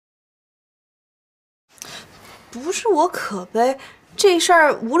不是我可悲，这事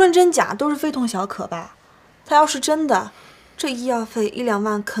儿无论真假都是非同小可吧。他要是真的，这医药费1、2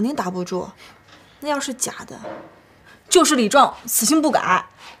万肯定打不住；那要是假的，就是李壮死性不改。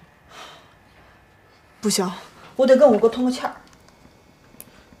不行，我得跟5哥通个气儿。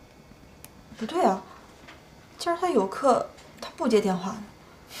不对啊，今儿他有课，他不接电话呢。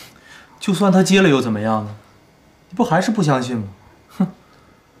就算他接了又怎么样呢？你不还是不相信吗？哼！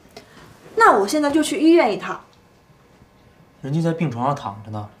那我现在就去医院一趟。人家在病床上躺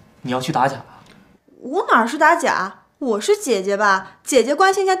着呢，你要去打假？我哪是打假？我是姐姐吧？姐姐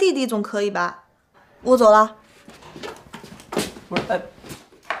关心一下弟弟总可以吧？我走了。不是，哎。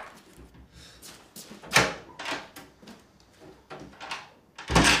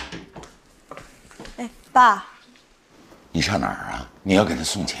哎，爸。你上哪儿啊？你要给他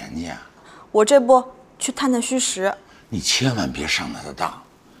送钱去啊？我这不去探探虚实。你千万别上他的当，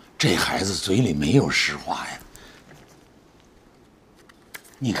这孩子嘴里没有实话呀。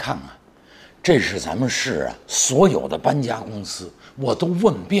你看看，这是咱们市啊所有的搬家公司，我都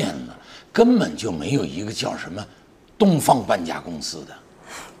问遍了，根本就没有一个叫什么东方搬家公司的。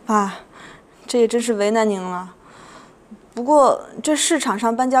爸，这也真是为难您了。不过这市场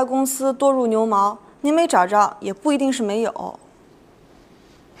上搬家公司多如牛毛，您没找着也不一定是没有。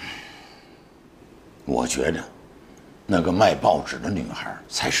我觉得，那个卖报纸的女孩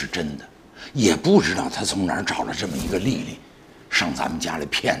才是真的，也不知道她从哪儿找了这么一个丽丽，上咱们家来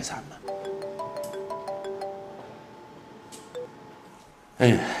骗咱们。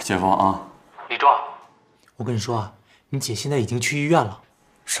哎，姐夫啊，李壮，我跟你说啊，你姐现在已经去医院了。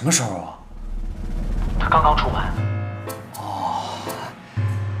什么时候啊？她刚刚出门。哦，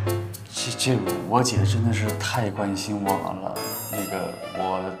这我姐真的是太关心我们了。那个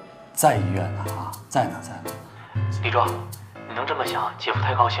我在医院呢啊，在呢。李壮，你能这么想，姐夫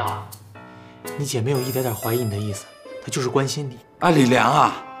太高兴了。你姐没有一点点怀疑你的意思，她就是关心你。啊，李良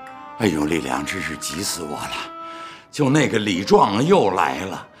啊，哎呦，李良真是急死我了。就那个李壮啊又来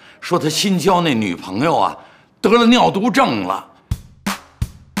了，说他新交那女朋友啊得了尿毒症了。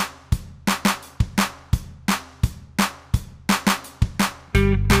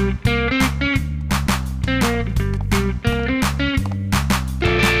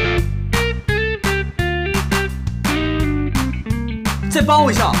再帮我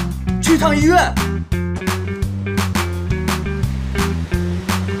一下，去一趟医院。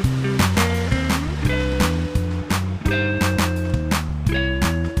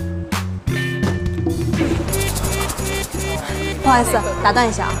不好意思，打断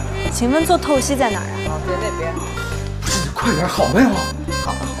一下啊，请问做透析在哪儿啊？对那边。不是，你快点好没有？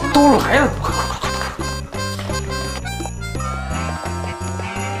好，都来了，快！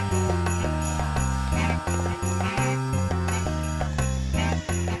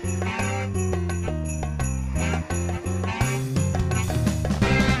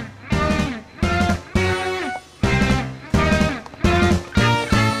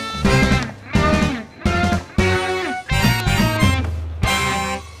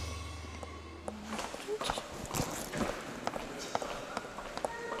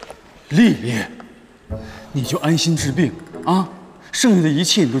丽丽，你就安心治病啊，剩下的一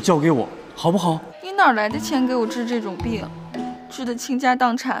切你都交给我，好不好？你哪来的钱给我治这种病？治得倾家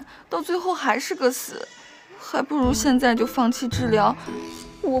荡产，到最后还是个死，还不如现在就放弃治疗。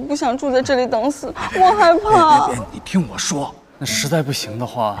我不想住在这里等死，我害怕。别，你听我说，那实在不行的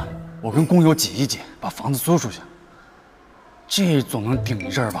话，我跟工友挤一挤，把房子租出去，这总能顶一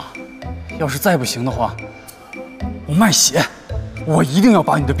阵儿吧？要是再不行的话，我卖血。我一定要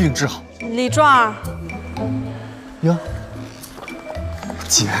把你的病治好，李壮。呀，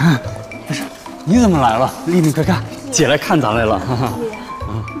姐，不是，你怎么来了？丽丽，快看，姐来看咱来了。哈哈。啊，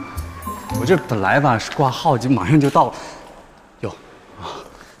我这本来吧是挂号，就马上就到了。哟，啊。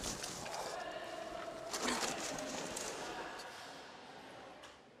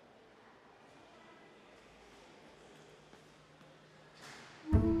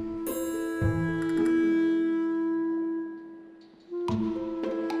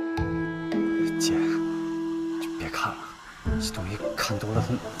姐，就别看了，这东西看多了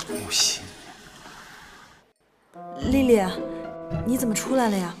它没有戏。丽丽，你怎么出来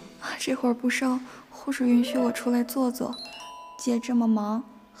了呀？这会儿不烧，护士允许我出来坐坐。姐这么忙，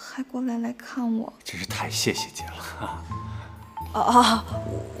还过来看我，真是太谢谢姐了。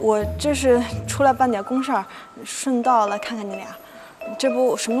我这是出来办点公事儿，顺道来看看你俩。这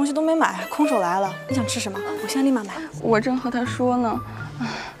不什么东西都没买，空手来了。你想吃什么？我现在立马买。我正和他说呢，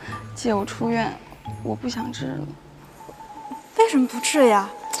姐，我出院，我不想治了。为什么不治呀？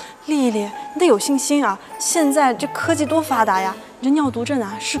丽丽，你得有信心啊！现在这科技多发达呀，这尿毒症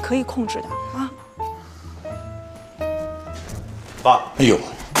啊是可以控制的啊。爸，哎呦，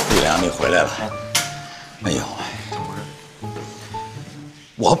丽良，你回来了。哎呦，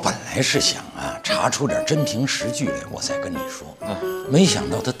我本来是想啊，查出点真凭实据来，我再跟你说。没想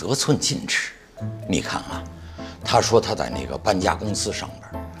到他得寸进尺。你看啊，他说他在那个搬家公司上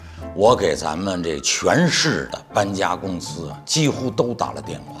班，我给咱们这全市的搬家公司几乎都打了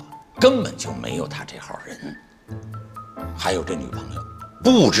电话，根本就没有他这号人。还有这女朋友，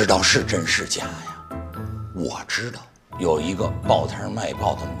不知道是真是假呀。我知道有一个报摊卖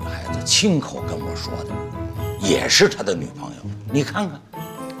报的女孩子亲口跟我说的，也是他的女朋友。你看看，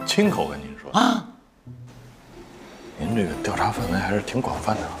亲口跟您说啊，您这个调查范围还是挺广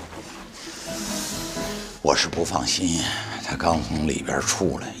泛的。我是不放心，他刚从里边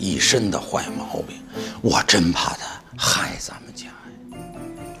出来，一身的坏毛病，我真怕他害咱们家呀。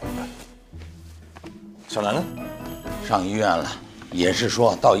小兰呢？上医院了，也是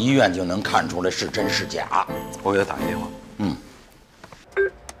说到医院就能看出来是真是假。我给他打个电话。嗯。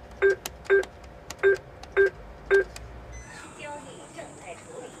交易正在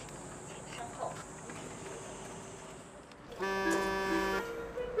处理，请稍后。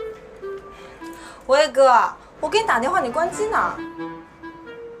喂，哥，我给你打电话，你关机呢？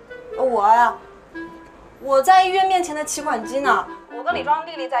我呀，我在医院面前的提款机呢，我跟李庄、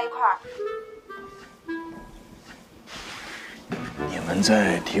丽丽在一块儿。你们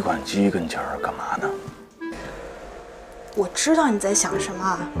在提款机跟前儿干嘛呢？我知道你在想什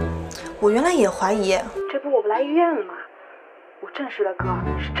么，我原来也怀疑，这不我不来医院了吗？我证实了，哥，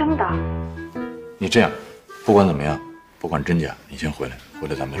是真的。你这样，不管怎么样，不管真假，你先回来，回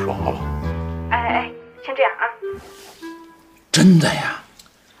来咱们说，好吧？哎，先这样啊。真的呀？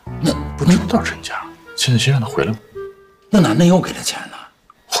那不知道真假，现在先让他回来吧。那男的又给他钱了？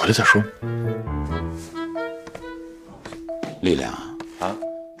回来再说。丽良啊，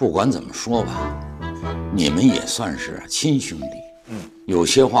不管怎么说吧，你们也算是亲兄弟。有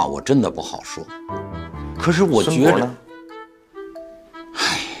些话我真的不好说。可是我觉着，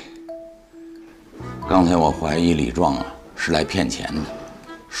唉，刚才我怀疑李壮啊是来骗钱的，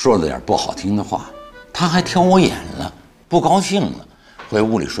说了点不好听的话，他还挑我眼了，不高兴了，回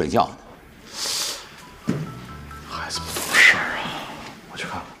屋里睡觉呢。孩子不懂事儿啊，我去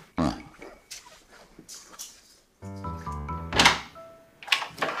看看。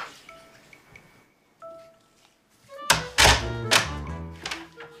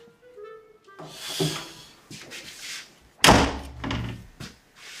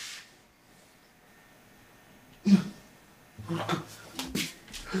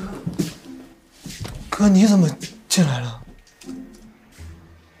哥，你怎么进来了？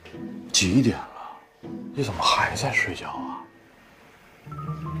几点了？你怎么还在睡觉啊？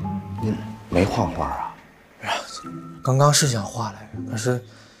你没画画啊？哎呀，刚刚是想画来着，可是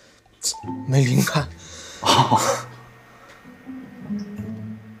没灵感。哦，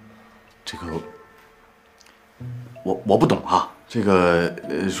这个我不懂啊。这个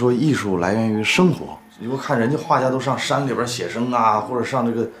说艺术来源于生活，我看人家画家都上山里边写生啊，或者上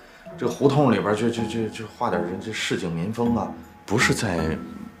这个胡同里边去画点人这市井民风啊，不是在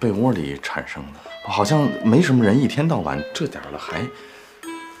被窝里产生的。好像没什么人一天到晚这点了还。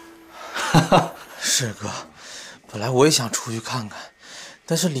是哥，本来我也想出去看看，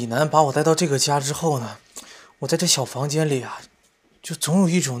但是李楠把我带到这个家之后呢，我在这小房间里啊，就总有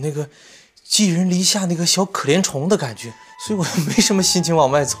一种那个寄人篱下那个小可怜虫的感觉，所以我没什么心情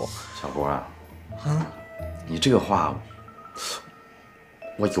往外走。小波啊，你这个话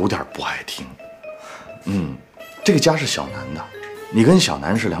我有点不爱听。这个家是小南的，你跟小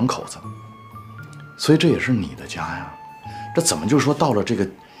南是两口子，所以这也是你的家呀。这怎么就说到了这个，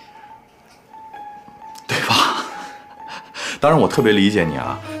对吧？当然我特别理解你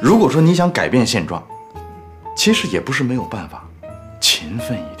啊，如果说你想改变现状，其实也不是没有办法，勤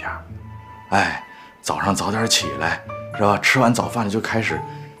奋一点，哎，早上早点起来，是吧？吃完早饭就开始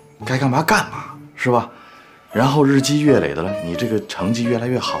该干嘛干嘛，是吧？然后日积月累的了，你这个成绩越来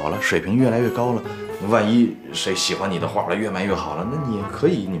越好了，水平越来越高了，万一谁喜欢你的画了，越卖越好了，那你也可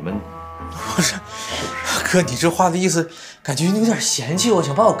以，你们不是，哥，你这话的意思，感觉有点嫌弃我，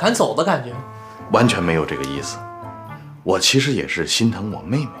想把我赶走的感觉。完全没有这个意思。我其实也是心疼我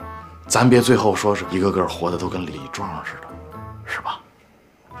妹妹，咱别最后说是一个个活的都跟李壮似的，是吧？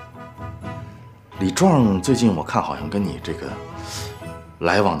李壮最近我看好像跟你这个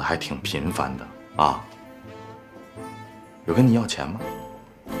来往的还挺频繁的啊。有跟你要钱吗？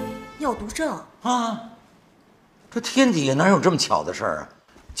尿毒症啊，这天底下哪有这么巧的事儿啊？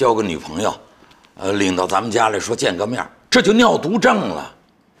交个女朋友，领到咱们家来说见个面，这就尿毒症了。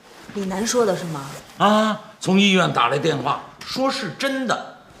李楠说的是吗？啊，从医院打来电话，说是真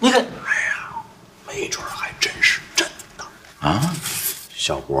的。你看，哎呀，没准还真是真的。啊？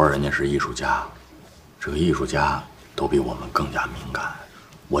小博人家是艺术家，这个艺术家都比我们更加敏感。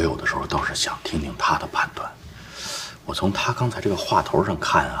我有的时候倒是想听听他的判断。我从他刚才这个话头上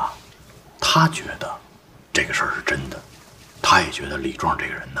看啊，他觉得这个事儿是真的，他也觉得李壮这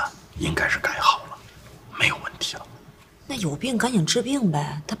个人呢应该是改好了，没有问题了。那有病赶紧治病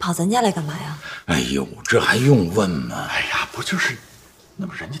呗，他跑咱家来干嘛呀？哎呦，这还用问吗？哎呀，不就是，那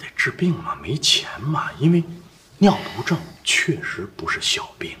不人家得治病嘛，没钱嘛，因为尿毒症确实不是小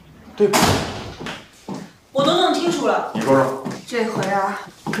病，对吧？我都弄清楚了。你说说。这回啊，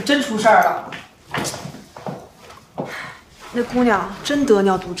可真出事儿了。那姑娘真得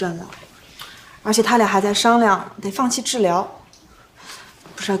尿毒症了，而且他俩还在商量得放弃治疗。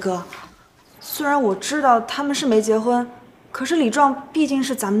不是哥，虽然我知道他们是没结婚，可是李壮毕竟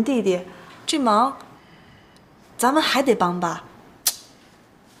是咱们弟弟，这忙咱们还得帮吧。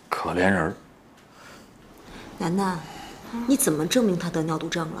可怜人。楠楠，你怎么证明他得尿毒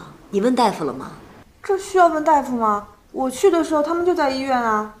症了？你问大夫了吗？这需要问大夫吗？我去的时候他们就在医院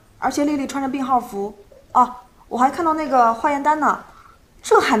啊，而且丽丽穿着病号服。哦，我还看到那个化验单呢，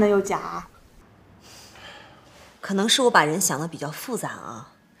这还能有假啊？可能是我把人想的比较复杂啊。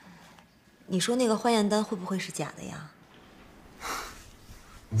你说那个化验单会不会是假的呀？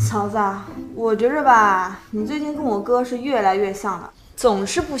嫂子，我觉着吧，你最近跟我哥是越来越像了，总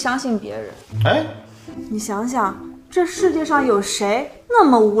是不相信别人。哎，你想想，这世界上有谁那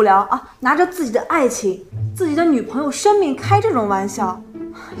么无聊啊？拿着自己的爱情、自己的女朋友生命开这种玩笑？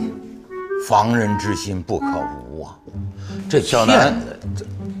防人之心不可无啊！这小南，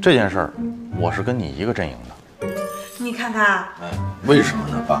这件事儿，我是跟你一个阵营的。你看看，哎，为什么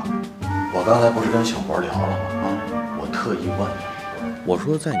呢，爸？我刚才不是跟小博聊了吗？啊，我特意问了，我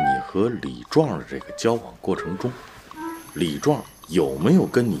说在你和李壮的这个交往过程中，李壮有没有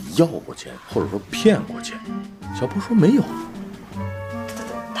跟你要过钱，或者说骗过钱？小博说没有。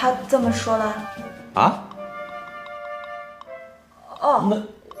他这么说了。啊？哦，那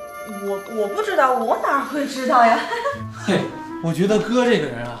我不知道，我哪会知道呀？嘿，我觉得哥这个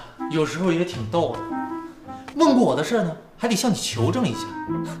人啊，有时候也挺逗的。问过我的事呢，还得向你求证一下，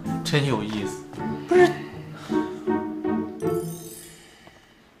真有意思。不是，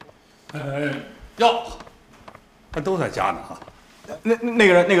哟，还都在家呢哈。那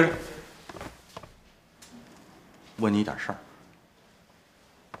个人，问你一点事儿。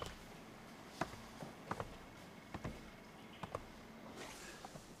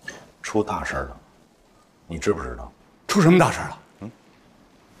出大事了，你知不知道？出什么大事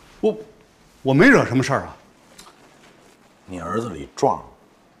了？我没惹什么事儿啊。你儿子李壮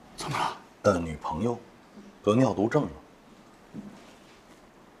怎么了？的女朋友得尿毒症了，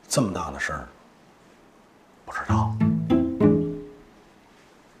这么大的事儿，不知道？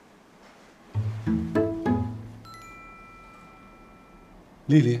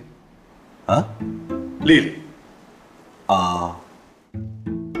丽丽，啊？丽丽，啊？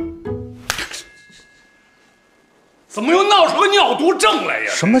怎么又闹出个尿毒症来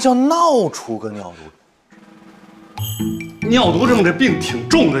呀？什么叫闹出个尿毒？尿毒症这病挺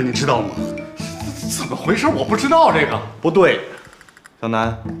重的，你知道吗？怎么回事？我不知道这个。不对，小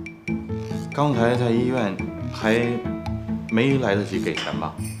南，刚才在医院还没来得及给钱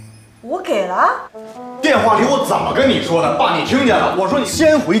吧？我给了。电话里我怎么跟你说的？爸，你听见了？我说你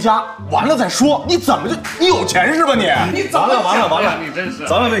先回家，完了再说。你怎么就你有钱是吧你？你怎么完了！你真是，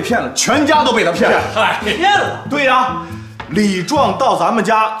咱们被骗了，全家都被他骗了。嗨，骗了。对呀，李壮到咱们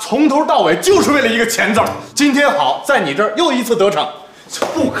家从头到尾就是为了一个钱字儿。今天好，在你这儿又一次得逞。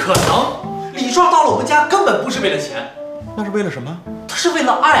不可能，李壮到了我们家根本不是为了钱，那是为了什么？他是为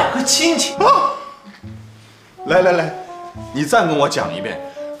了爱和亲情。啊！来，你再跟我讲一遍。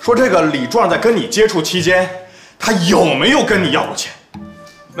说这个李壮在跟你接触期间，他有没有跟你要过钱？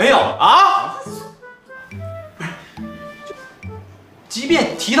没有啊？即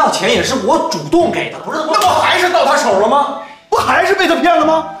便提到钱，也是我主动给的，不是我。那不还是到他手了吗？不还是被他骗了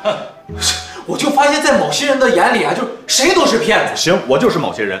吗？我就发现，在某些人的眼里啊，就谁都是骗子。行，我就是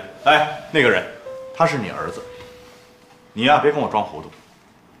某些人。哎，那个人，他是你儿子，你呀，别跟我装糊涂。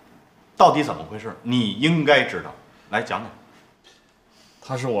到底怎么回事？你应该知道。来讲讲。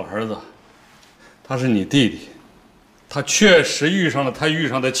他是我儿子，他是你弟弟，他确实遇上了他遇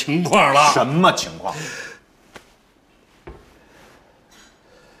上的情况了。什么情况？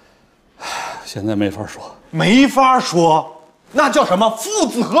现在没法说。没法说，那叫什么父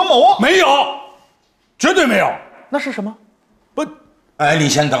子合谋？没有，绝对没有。那是什么？不，哎，你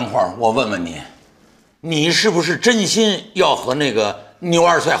先等会儿，我问问你，你是不是真心要和那个牛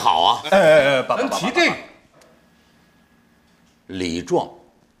二岁好啊？爸，咱提这个。李壮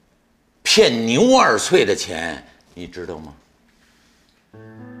骗牛二岁的钱，你知道吗？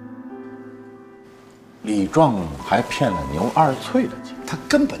李壮还骗了牛二翠的钱，他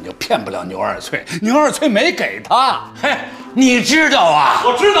根本就骗不了牛二翠，牛二翠没给他。嘿，你知道啊？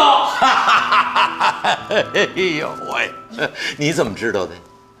我知道。哎呦喂，你怎么知道的？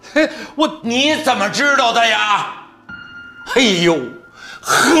嘿，你怎么知道的呀？哎呦，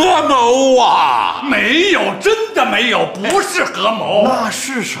合谋啊！没有，真的没有，不是合谋。那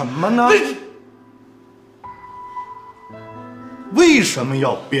是什么呢？为什么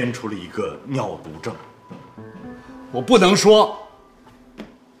要编出了一个尿毒症？我不能说，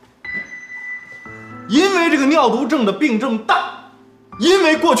因为这个尿毒症的病症大，因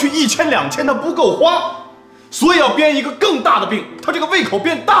为过去1000、2000它不够花，所以要编一个更大的病，他这个胃口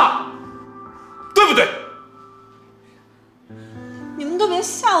变大，对不对？你们都别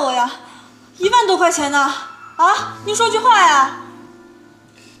吓我呀！1万多块钱呢！啊，您说句话呀！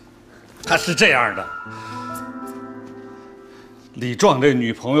他是这样的，李壮这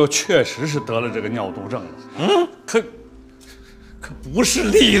女朋友确实是得了这个尿毒症了。可不是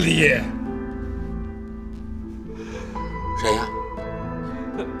丽丽。谁呀？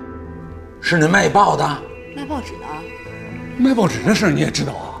是那卖报的？卖报纸的。卖报纸的事你也知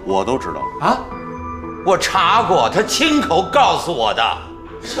道啊？我都知道啊，我查过，他亲口告诉我的。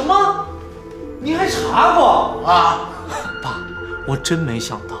什么？你还查过啊？爸，我真没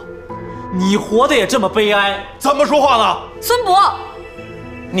想到，你活得也这么悲哀。怎么说话呢？孙伯，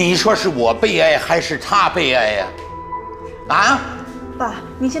你说是我悲哀还是他悲哀呀？啊？爸，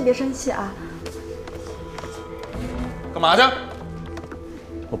您先别生气啊。干嘛去？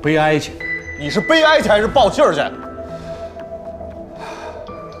我悲哀去。你是悲哀去还是报信儿去？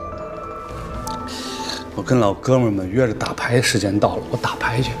我跟老哥们约着打牌，时间到了，我打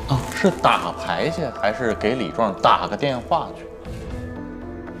牌去啊。是打牌去，还是给李壮打个电话去？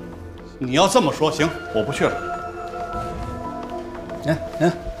你要这么说，行，我不去了。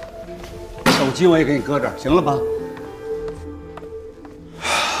手机我也给你搁这儿，行了吧？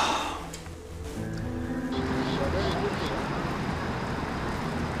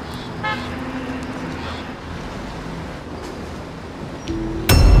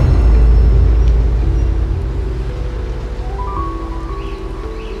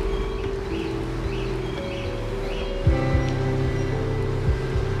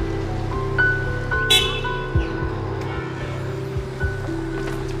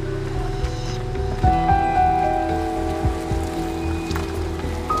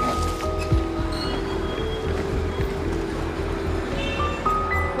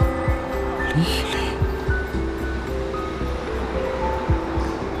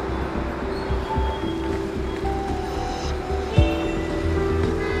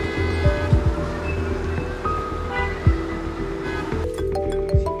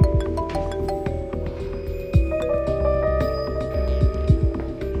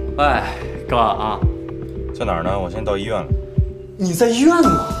哎，哥啊，在哪儿呢？我现在到医院了。你在医院呢？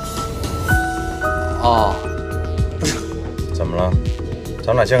哦，不是，怎么了？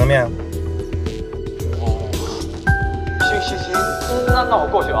咱俩见个面。行，那我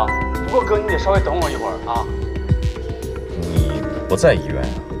过去啊。不过哥，你得稍微等我一会儿啊。你不在医院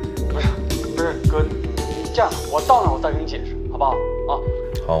啊？不是哥，这样我到那儿我再跟你解释，好不好？啊。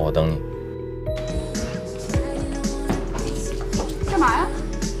好，我等你。干嘛呀？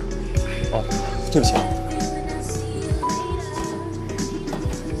哦，对不起啊。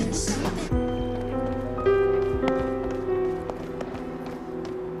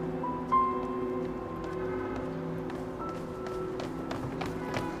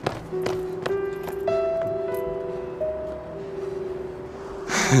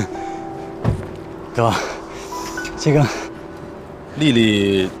哥，这个丽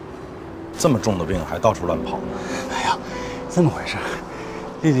丽这么重的病还到处乱跑呢？哎呀，这么回事。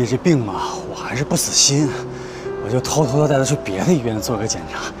丽丽这病嘛，我还是不死心，我就偷偷的带她去别的医院做个检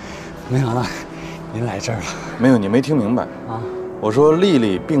查，没想到您来这儿了。没有，你没听明白啊？我说丽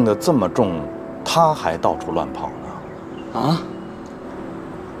丽病得这么重，她还到处乱跑呢。啊？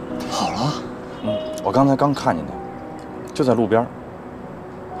好了？我刚才刚看见她，就在路边，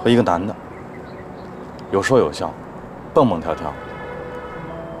和一个男的，有说有笑，蹦蹦跳跳，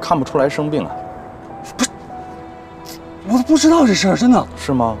看不出来生病啊。我都不知道这事儿，真的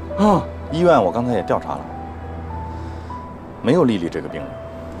是吗？啊！医院我刚才也调查了，没有丽丽这个病人。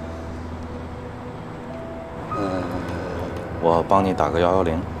我帮你打个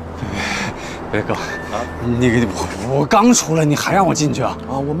110。别哥，啊，那个我刚出来，你还让我进去啊？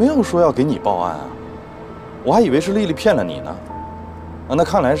啊，我没有说要给你报案啊，我还以为是丽丽骗了你呢。啊，那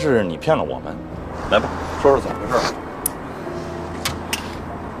看来是你骗了我们。来吧，说说怎么回事。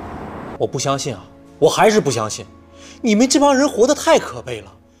我不相信啊，我还是不相信。你们这帮人活得太可悲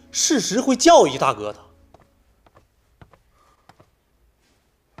了，事实会教育大哥的。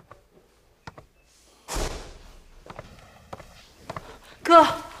哥，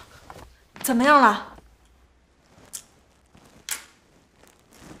怎么样了？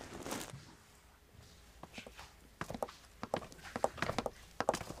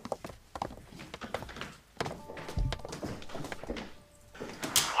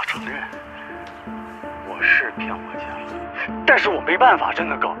我承认，我是骗我钱了，但是我没办法，真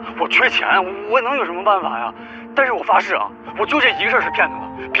的哥，我缺钱，我能有什么办法呀？但是我发誓啊，我就这一个事儿是骗他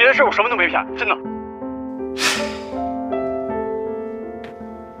的，别的事儿我什么都没骗，真的。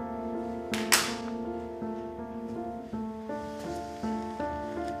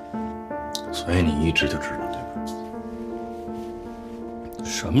所以你一直就知道，对吧？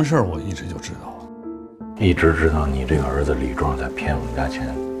什么事儿我一直就知道啊。一直知道你这个儿子李壮在骗我们家钱，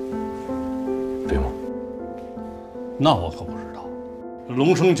对吗？那我可不知道。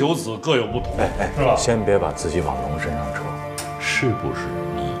龙生九子各有不同，是吧？先别把自己往龙身上扯。是不是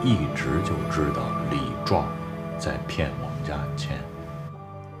你一直就知道李壮在骗我们家钱？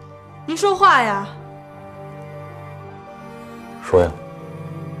您说话呀！说呀。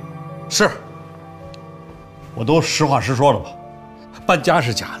是。我都实话实说了吧。搬家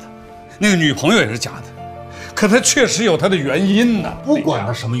是假的，那个女朋友也是假的，可他确实有他的原因呢。不管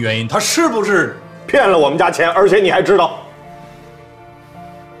他什么原因，他是不是骗了我们家钱，而且你还知道？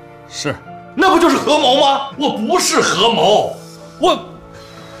是。那不就是合谋吗？我不是合谋，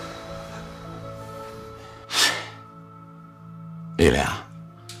李良、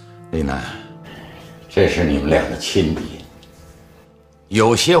李楠，这是你们俩的亲爹，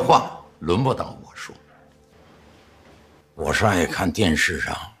有些话轮不到我说。我是爱看电视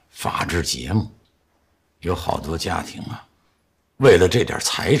上法制节目，有好多家庭啊，为了这点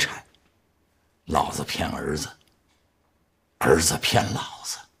财产，老子骗儿子，儿子骗老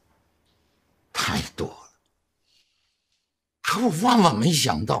子，太多了。可我万万没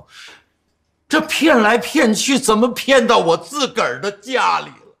想到，这骗来骗去，怎么骗到我自个儿的家里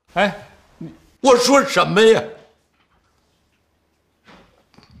了？哎，我说什么呀？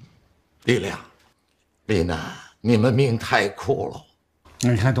李亮、李楠，你们命太苦了。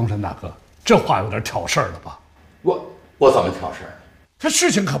你看东山大哥，这话有点挑事儿了吧？我怎么挑事儿？这事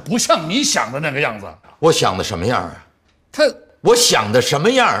情可不像你想的那个样子。我想的什么样啊？我想的什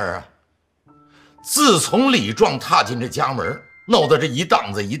么样啊？自从李壮踏进这家门，弄得这一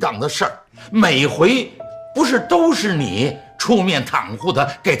档子一档子事儿，每回不是都是你出面袒护他，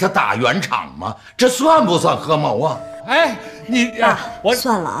给他打圆场吗？这算不算合谋啊？哎，爸，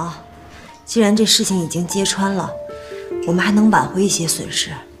算了啊，既然这事情已经揭穿了，我们还能挽回一些损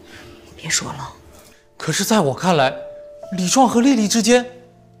失，别说了。可是在我看来，李壮和丽丽之间，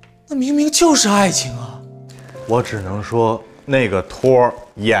那明明就是爱情啊！我只能说，那个托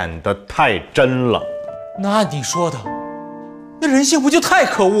演得太真了。那按你说的，那人性不就太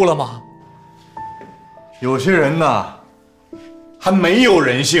可恶了吗？有些人呢，还没有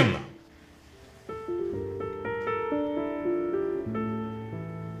人性呢。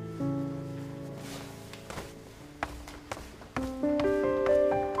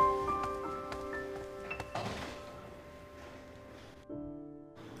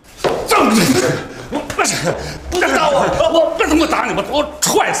不是打我！我为什么打你？我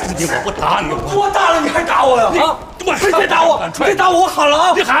踹死你！我打你！我打了你还打我呀？啊！别打我！别打我！我喊了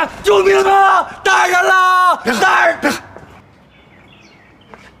啊！别喊！救命啊！打人了！打人！别喊！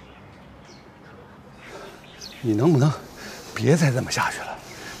你能不能别再这么下去了？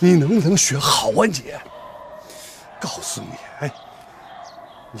你能不能学好啊你？告诉你，哎，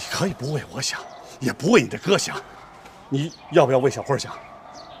你可以不为我想，也不为你的哥想，你要不要为小慧想？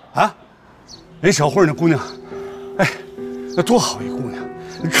啊？人小慧那姑娘，哎，那多好一姑娘，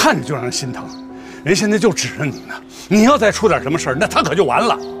你看着就让人心疼。人现在就指着你呢，你要再出点什么事儿，那她可就完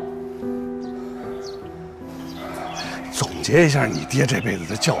了。总结一下你爹这辈子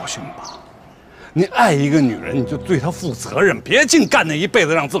的教训吧，你爱一个女人，你就对她负责任，别净干那一辈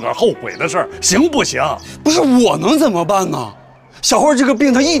子让自个儿后悔的事儿，行不行？不是我能怎么办呢？小慧这个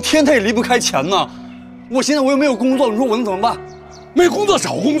病，她一天她也离不开钱呢。我现在我又没有工作，你说我能怎么办？没工作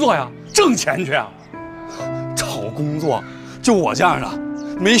找工作呀，挣钱去啊！找工作，就我这样的，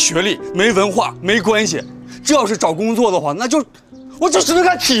没学历、没文化、没关系，这要是找工作的话，那就我就只能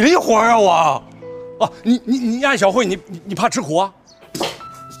干体力活啊！我，哦，你爱小慧，你怕吃苦啊？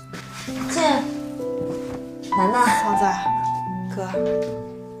进，楠楠，嫂子，哥。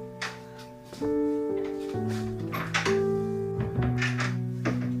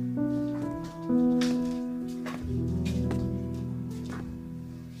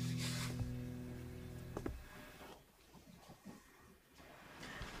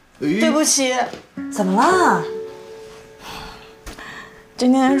对不起，怎么了？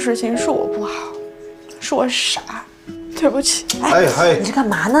今天的事情是我不好，是我傻。对不起。哎，你这干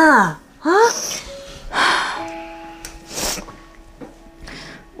嘛呢？啊？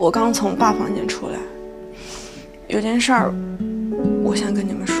我刚从爸房间出来，有件事儿，我想跟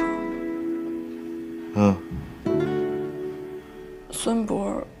你们说。孙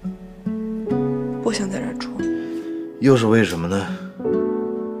博不想在这儿住。又是为什么呢？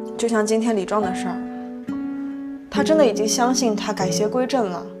就像今天李庄的事儿，他真的已经相信他改邪归正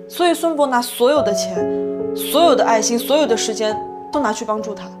了，所以孙博拿所有的钱、所有的爱心、所有的时间都拿去帮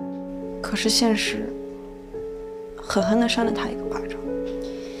助他。可是现实狠狠地扇了他一个巴掌。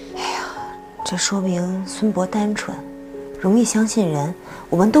这说明孙博单纯，容易相信人，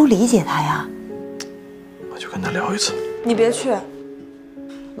我们都理解他呀。我就跟他聊一次。你别去，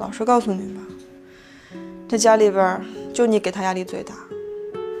老实告诉你吧，这家里边就你给他压力最大。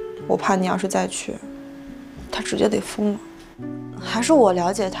我怕你要是再去，他直接得疯了。还是我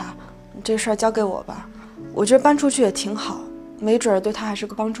了解他，这事儿交给我吧。我觉得搬出去也挺好，没准儿对他还是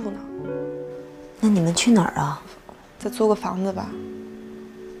个帮助呢。那你们去哪儿啊？再租个房子吧。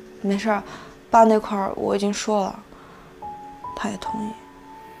没事儿，爸那块儿我已经说了，他也同意。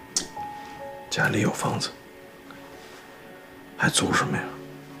家里有房子，还租什么呀？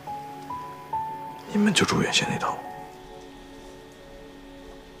你们就住原先那套。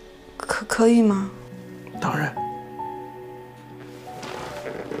可以吗？当然。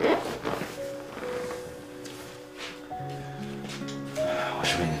我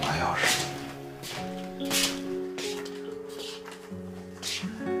去给你拿钥匙。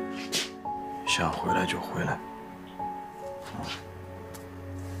想回来就回来。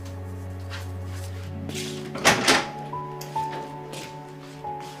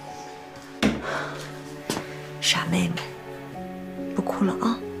傻妹妹，不哭了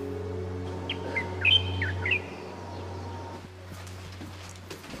啊。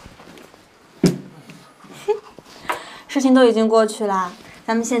事情都已经过去了，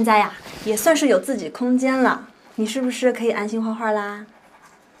咱们现在呀也算是有自己空间了，你是不是可以安心画画啦？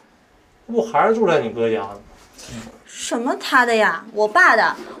不还是住在你哥家呢？什么他的呀？我爸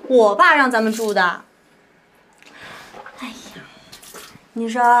的，我爸让咱们住的。哎呀，你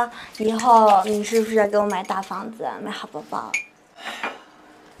说以后你是不是要给我买大房子、买好包包？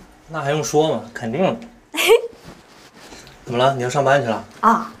那还用说吗？肯定的。怎么了？你要上班去了？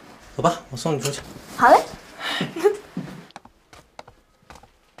啊，走吧，我送你出去。好嘞。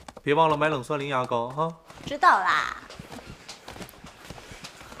别忘了买冷酸灵牙膏哈。知道啦。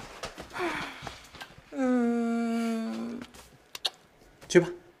去吧。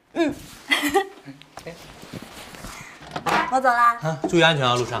我走啦。啊，注意安全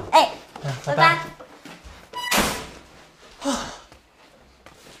啊，路上。哎，拜拜。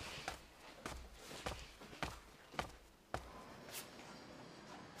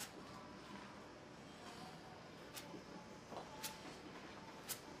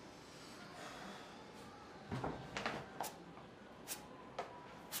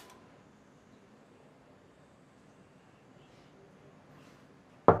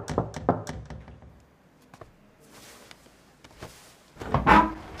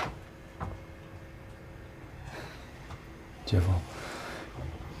姐夫，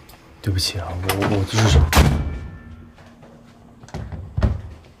对不起啊，我就是。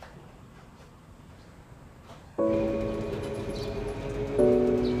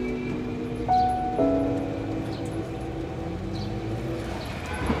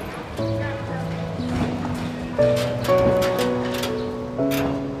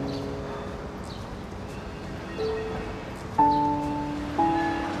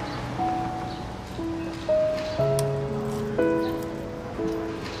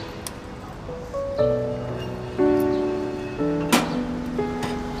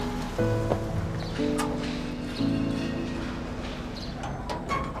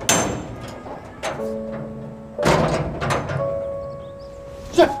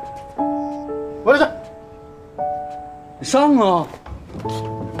上啊！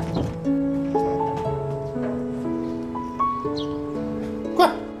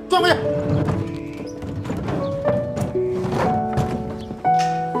快转过去！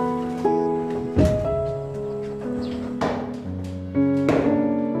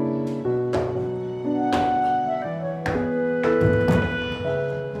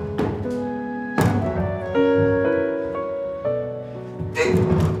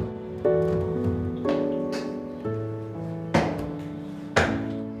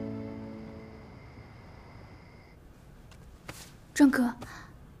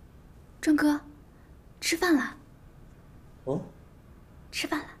郑哥，吃饭了。哦，吃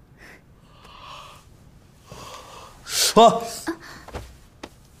饭了。啊！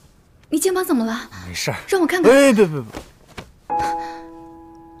你肩膀怎么了？没事儿。让我看看。哎，别，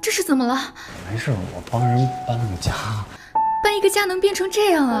这是怎么了？没事，我帮人搬了个家。搬一个家能变成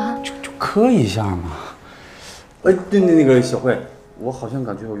这样啊？就磕一下嘛。哎，对，那个小慧，我好像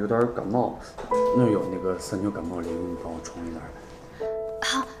感觉我有点感冒，那有那个三九感冒灵，你帮我冲一点呗。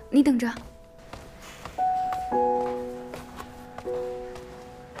好，你等着。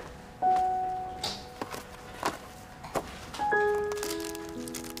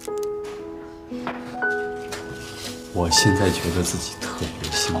我现在觉得自己特别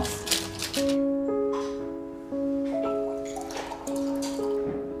幸福。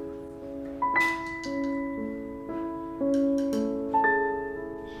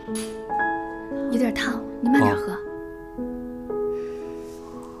有点烫，你慢点喝。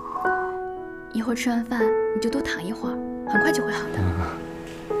一会儿吃完饭你就多躺一会儿，很快就会好的。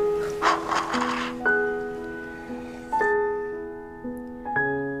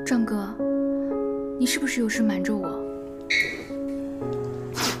壮哥，你是不是有事瞒着我？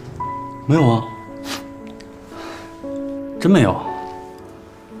没有啊，真没有。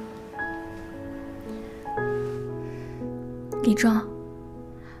李壮，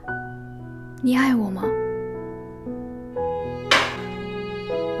你爱我吗？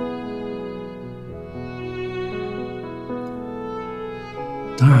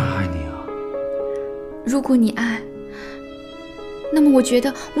当然爱你啊。如果你爱，那么我觉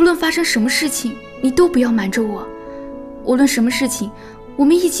得无论发生什么事情，你都不要瞒着我。无论什么事情，我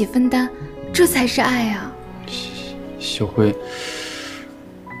们一起分担，这才是爱啊。小辉，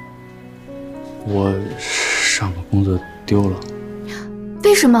我上个工作丢了。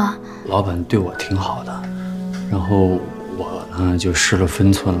为什么？老板对我挺好的，然后我呢就失了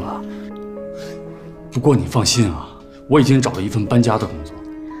分寸了。不过你放心啊，我已经找了一份搬家的工作。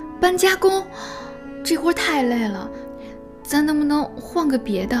搬家工，这活太累了，咱能不能换个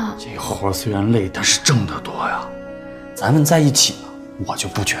别的？这活虽然累，但是挣得多呀。咱们在一起呢，我就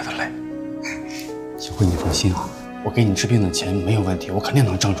不觉得累。小辉，你放心啊，我给你治病的钱没有问题，我肯定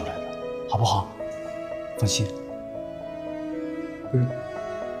能挣出来的，好不好？放心。不是，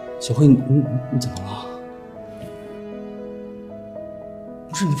小辉，你怎么了？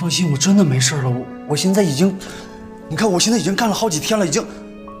不是，你放心，我真的没事了。我现在已经，你看，我现在已经干了好几天了，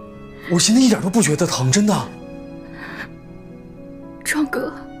我现在一点都不觉得疼，真的。壮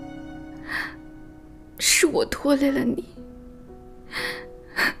哥，是我拖累了你。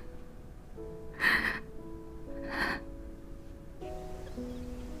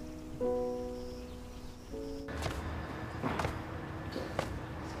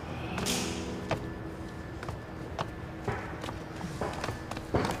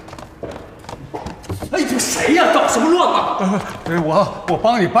哎，这谁呀？捣什么乱啊？我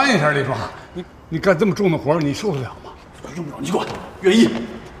帮你搬一下，李壮，你干这么重的活，你受得了吗？用不着你管，愿意。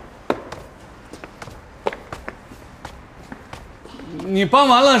你搬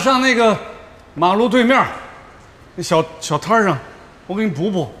完了，上那个马路对面那小摊上，我给你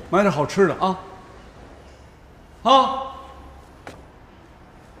补，买点好吃的啊。啊，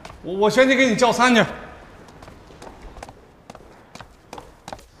我先去给你叫餐去。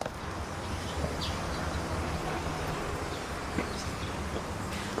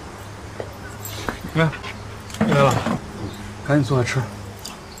来了，赶紧坐下吃。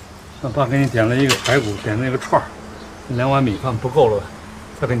让爸给你点了一个排骨，点那个串儿，2碗米饭不够了，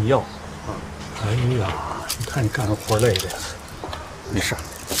再给你要。哎呀，你看你干的活累的呀。没事。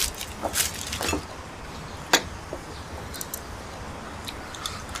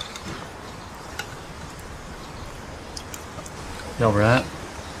要不然，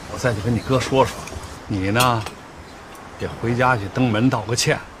我再去跟你哥说，你呢，得回家去登门道个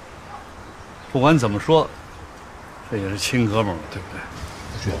歉。不管怎么说，这也是亲哥们儿嘛，对不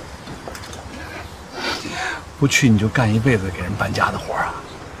对？不去你就干一辈子给人搬家的活啊？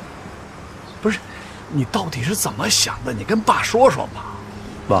不是，你到底是怎么想的？你跟爸说说吧。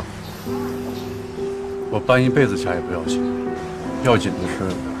爸，我搬一辈子家也不要紧，要紧的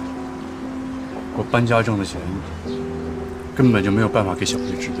是我搬家挣的钱根本就没有办法给小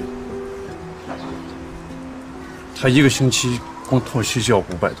辉治病。他1个星期光透析就要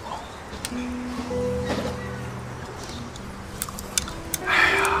500多。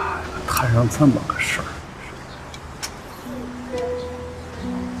摊上这么个事儿，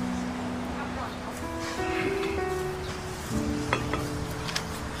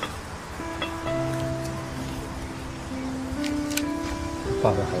爸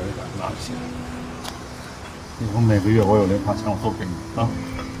爸还有点拿不起。以后每个月我有零花钱，我都给你啊。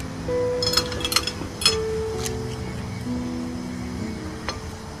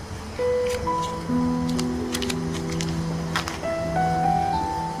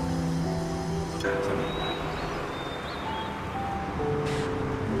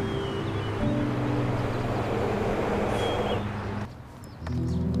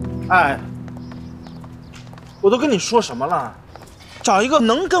哎，我都跟你说什么了？找一个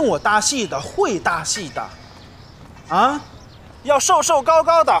能跟我搭戏的，会搭戏的，啊，要瘦瘦高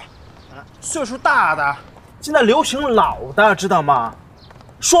高的，岁数大的，现在流行老的，知道吗？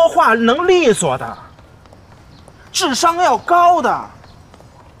说话能利索的，智商要高的。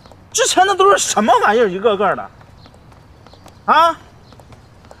之前的都是什么玩意儿，一个个的，啊，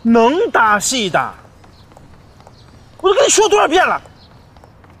能搭戏的，我都跟你说多少遍了。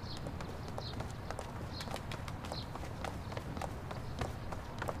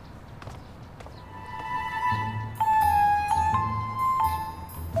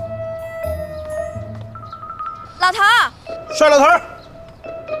老头，帅老头儿，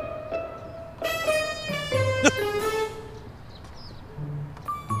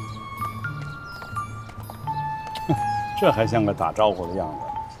这还像个打招呼的样子。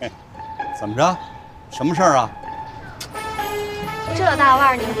嘿，怎么着？什么事儿啊？这大腕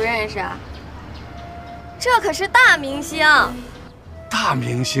儿你不认识啊？这可是大明星。大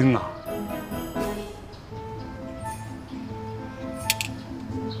明星啊！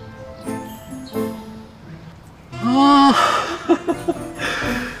啊！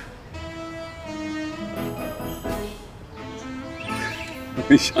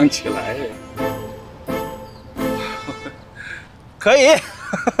没想起来呀。可以，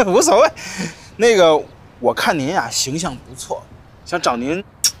无所谓。那个，我看您呀形象不错，想找您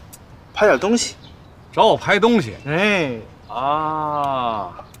拍点东西。找我拍东西？哎，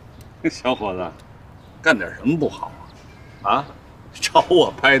啊，小伙子，干点什么不好啊？啊，找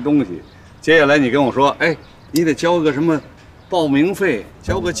我拍东西，接下来你跟我说，哎，你得交个什么报名费，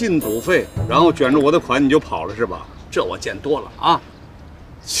交个进组费，然后卷着我的款你就跑了是吧？这我见多了啊。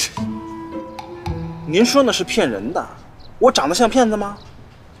您说那是骗人的。我长得像骗子吗？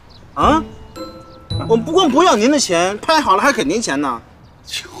啊！我不光不要您的钱，拍好了还给您钱呢。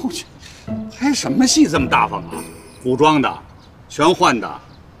就去，拍什么戏这么大方啊？古装的、玄幻的、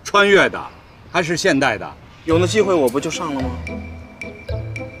穿越的，还是现代的？有那机会我不就上了吗？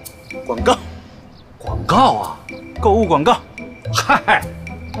广告，广告啊，购物广告。嗨，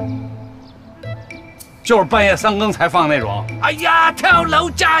就是半夜3更才放那种。哎呀，跳楼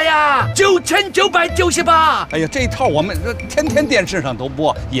价呀，9998。哎呀，这一套我们天天电视上都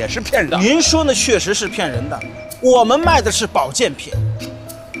播，也是骗人的。您说那确实是骗人的，我们卖的是保健品，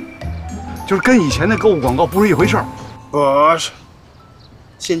就是跟以前的购物广告不是一回事儿。不是，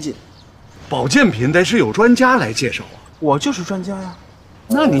先进。保健品得是有专家来介绍啊。我就是专家呀。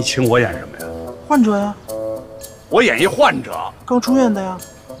那你请我演什么呀？患者呀。我演一患者，刚出院的呀。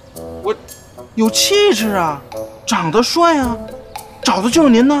我。有气质啊，长得帅啊，找的就是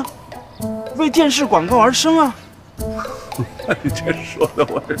您呢，为电视广告而生啊。你这说的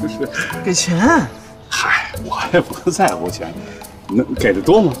我真是给钱。嗨，我也不在乎钱，能给的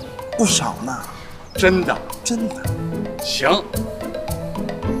多吗？不少呢。真的？真的。行，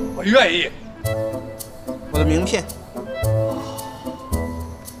我愿意。我的名片，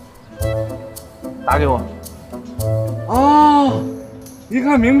打给我。哦。一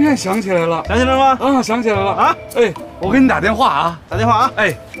看名片想起来了，想起来了吗？啊，想起来了啊！哎，我给你打电话啊，打电话啊！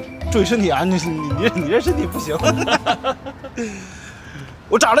哎，注意身体啊！你这身体不行。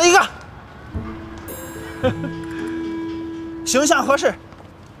我找了一个，形象合适，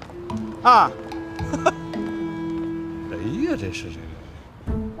啊！哎呀，这是这个。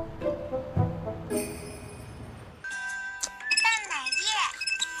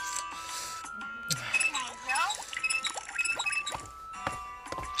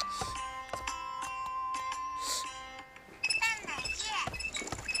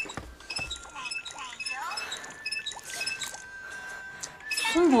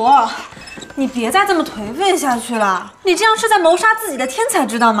孙博，你别再这么颓废下去了，你这样是在谋杀自己的天才，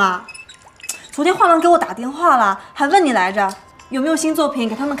知道吗？昨天画廊给我打电话了，还问你来着，有没有新作品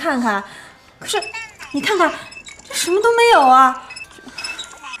给他们看看。可是你看看，这什么都没有啊！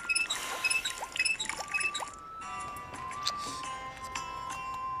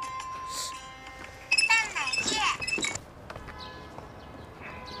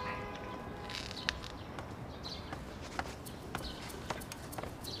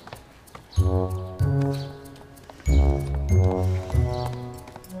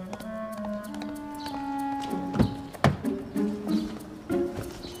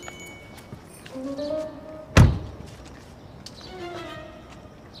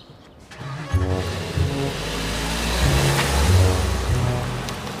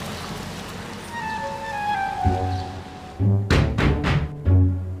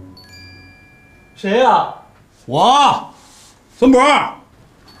谁呀？我，孙博。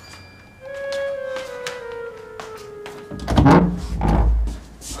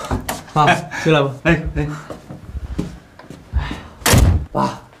爸，进来吧。哎，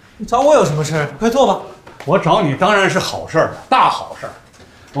爸，你找我有什么事儿？快坐吧。我找你当然是好事儿，大好事儿。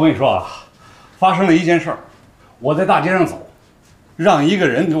我跟你说啊，发生了一件事儿，我在大街上走，让一个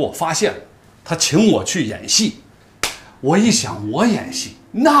人给我发现了，他请我去演戏。我一想，我演戏，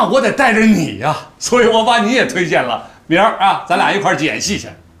那我得带着你呀，所以我把你也推荐了。明儿啊，咱俩一块儿去演戏去。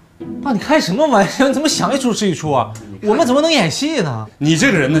爸，你开什么玩笑？你怎么想一出是一出啊？我们怎么能演戏呢？你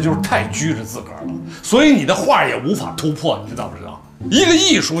这个人呢，就是太拘着自个儿了，所以你的画也无法突破，你知道不知道？一个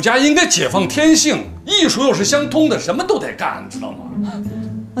艺术家应该解放天性，艺术又是相通的，什么都得干，你知道吗？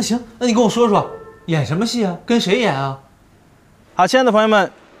那行，那你跟我说说，演什么戏啊？跟谁演啊？好，亲爱的朋友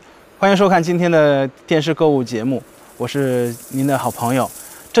们，欢迎收看今天的电视购物节目，我是您的好朋友。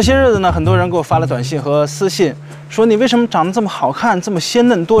这些日子呢，很多人给我发了短信和私信，说你为什么长得这么好看，这么鲜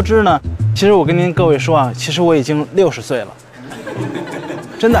嫩多汁呢？其实我跟您各位说啊，其实我已经60岁了，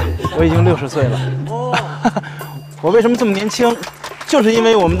真的，我已经60岁了。我为什么这么年轻？就是因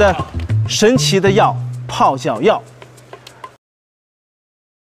为我们的神奇的药泡脚药。